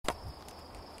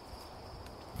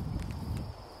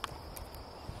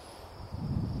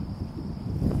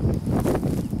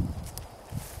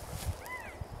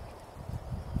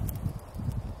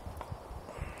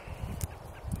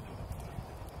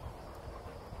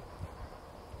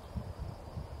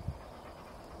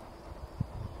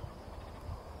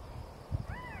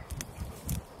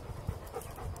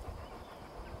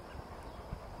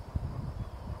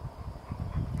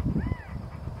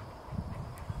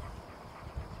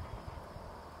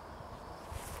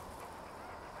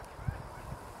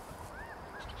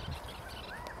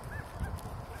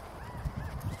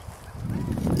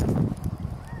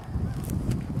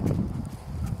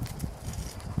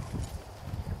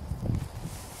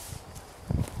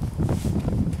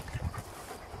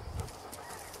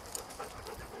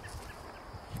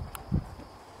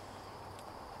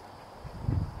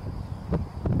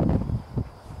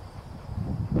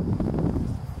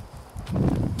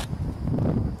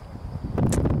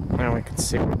let's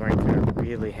see, we're going through a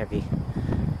really heavy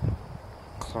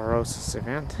chlorosis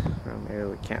event. Well, maybe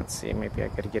we can't see. Maybe I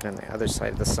gotta get on the other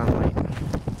side of the sunlight.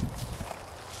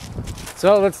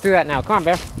 So let's do that now. Come on,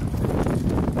 Bear.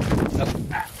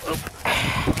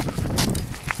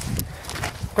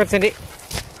 Come on, Cindy.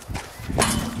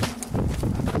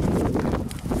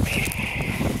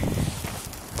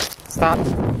 Stop.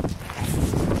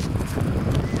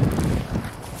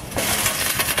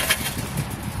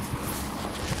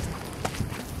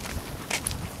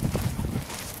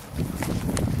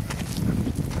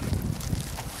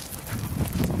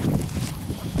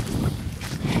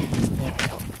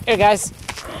 Here, guys.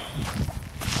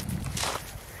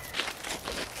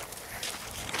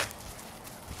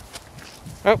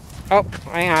 Oh,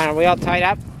 hang on. Are we all tied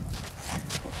up?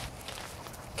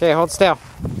 Okay, hold still.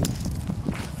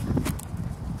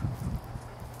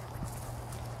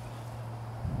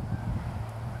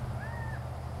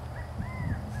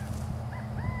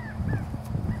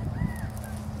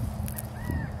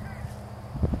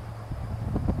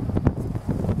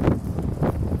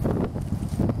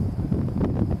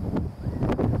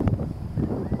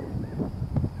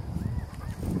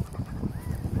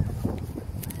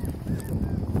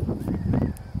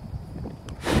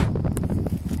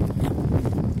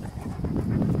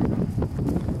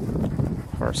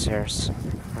 Horse.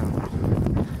 Oh well.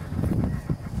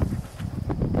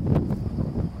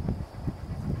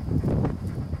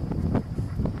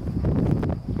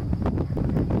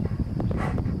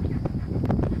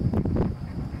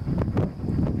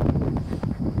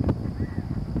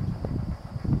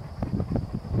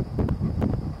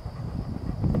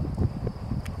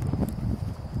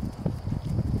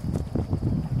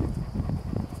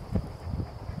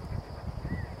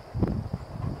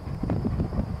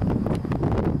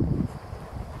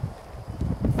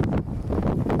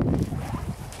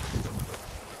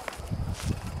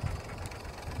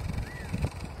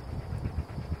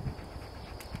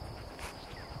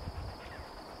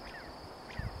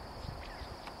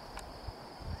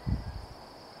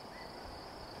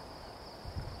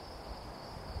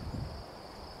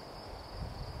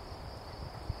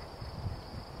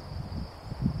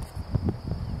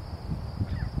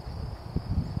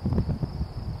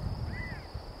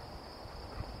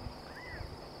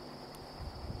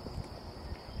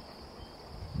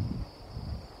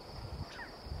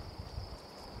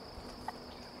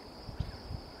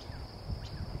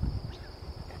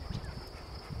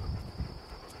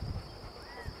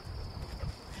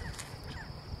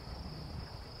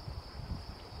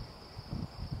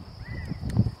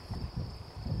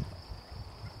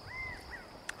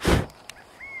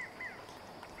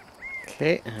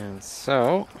 Okay, and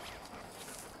so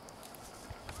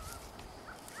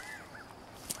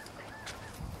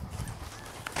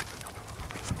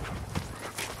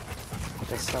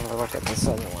let's have a look at this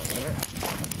other one here.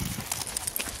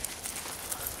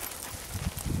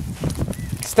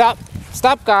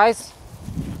 Stop, guys.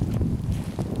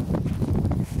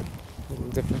 A little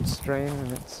different strain,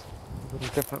 and it's a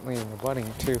little differently in the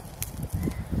budding too.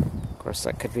 Of course,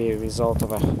 that could be a result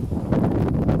of a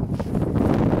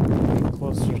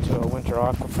closer to a winter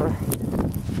aquifer,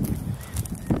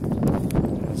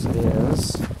 as it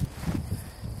is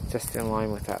just in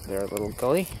line with that there little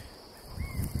gully.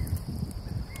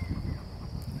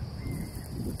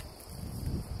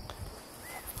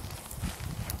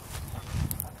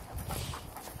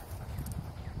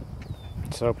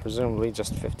 So presumably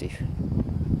just 70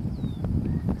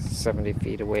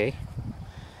 feet away.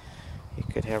 You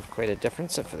could have quite a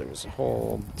difference if there was a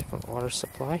whole different water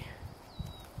supply.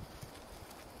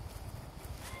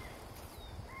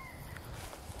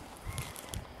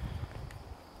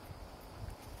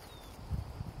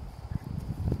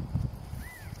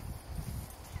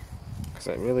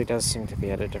 It really does seem to be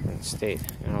at a different state.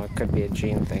 You know, it could be a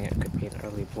gene thing, it could be an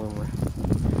early bloomer.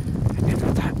 I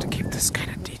don't have to keep this kind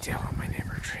of detail on my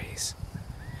neighbor trees.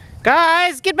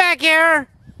 Guys, get back here!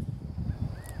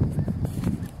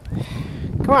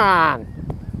 Come on!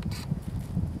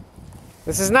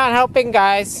 This is not helping,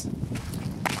 guys.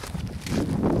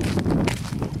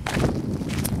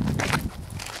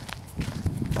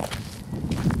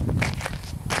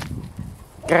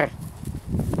 Grr.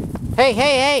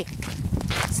 Hey!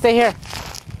 Stay here.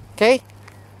 Okay?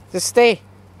 Just stay.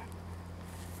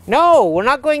 No, we're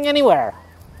not going anywhere.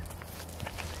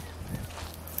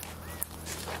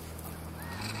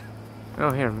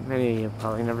 Oh, here, many of you have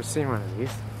probably never seen one of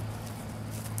these.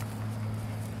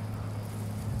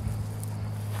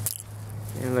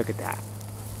 And look at that.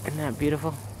 Isn't that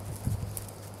beautiful?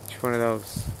 Each one of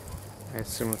those, I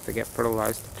assume if they get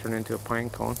fertilized, to turn into a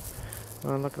pine cone.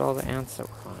 Oh, and look at all the ants that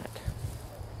were on it.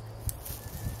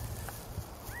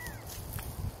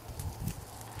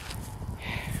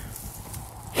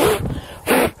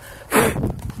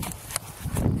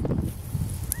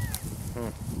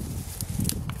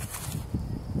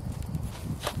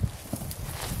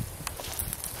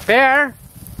 fair.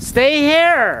 Stay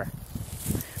here.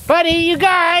 Buddy, you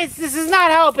guys, this is not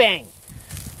helping.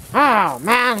 Oh,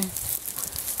 man.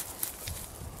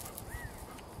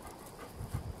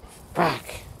 Fuck.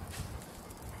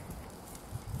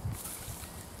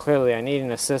 Clearly, I need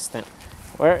an assistant.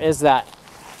 Where is that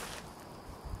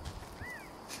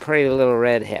pretty little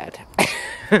redhead?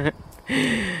 Yeah,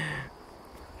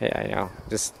 I know.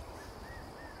 Just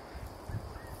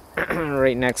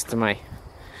right next to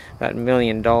that $1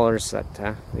 million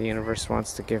that the universe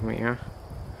wants to give me, huh?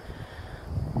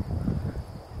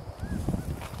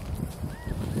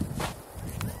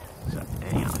 So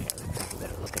anyhow, here, let's take a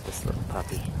better look at this little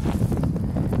puppy.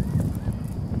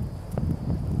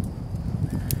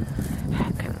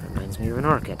 Kind of reminds me of an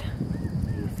orchid.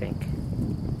 What do you think?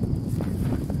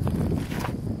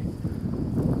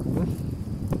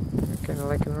 Kind of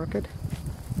like an orchid.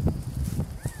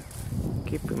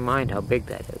 Keep in mind how big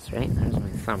that is, right? There's my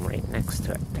thumb right next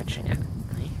to it, touching it.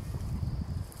 Right?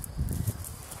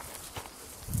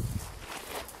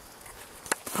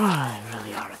 Oh, they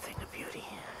really are a thing of beauty.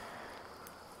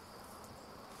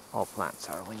 All plants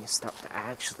are when you stop to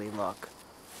actually look.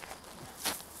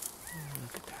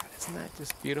 Look at that, isn't that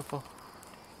just beautiful?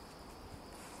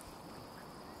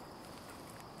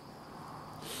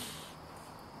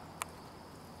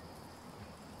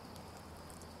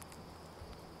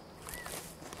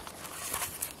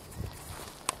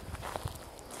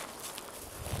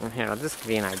 And here, I'll just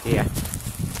give you an idea.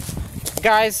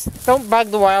 Guys, don't bug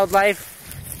the wildlife.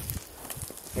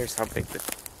 Here's how big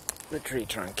the tree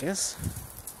trunk is.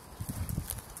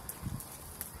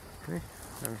 Okay.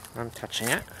 I'm touching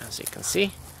it, as you can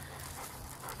see.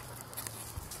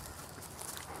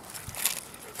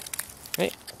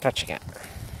 Okay, touching it.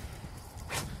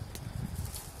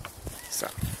 So,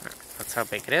 that's how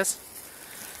big it is.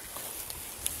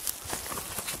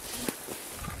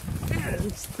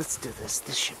 Let's do this.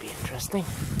 This should be interesting.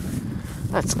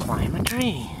 Let's climb a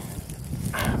tree.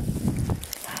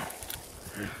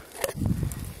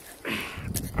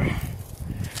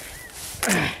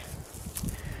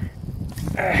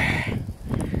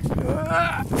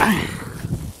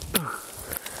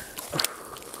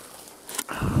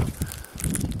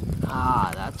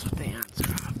 Ah, that's what the ants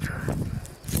are after.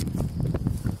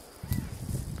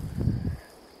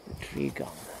 The tree gum.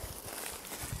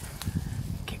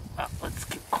 Let's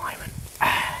keep climbing.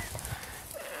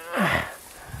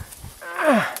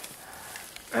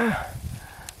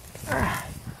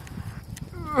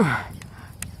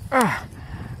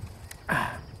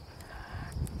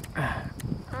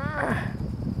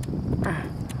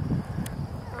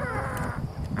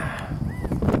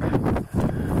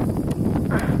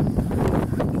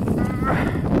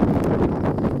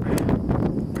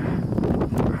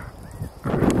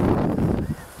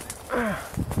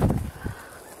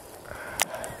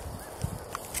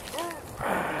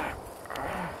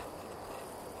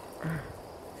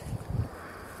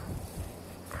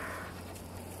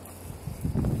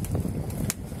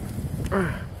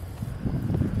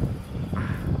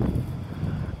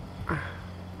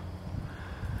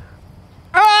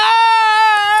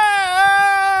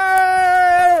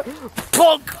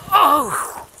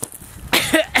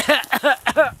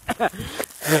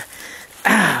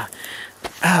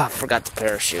 Forgot the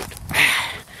parachute.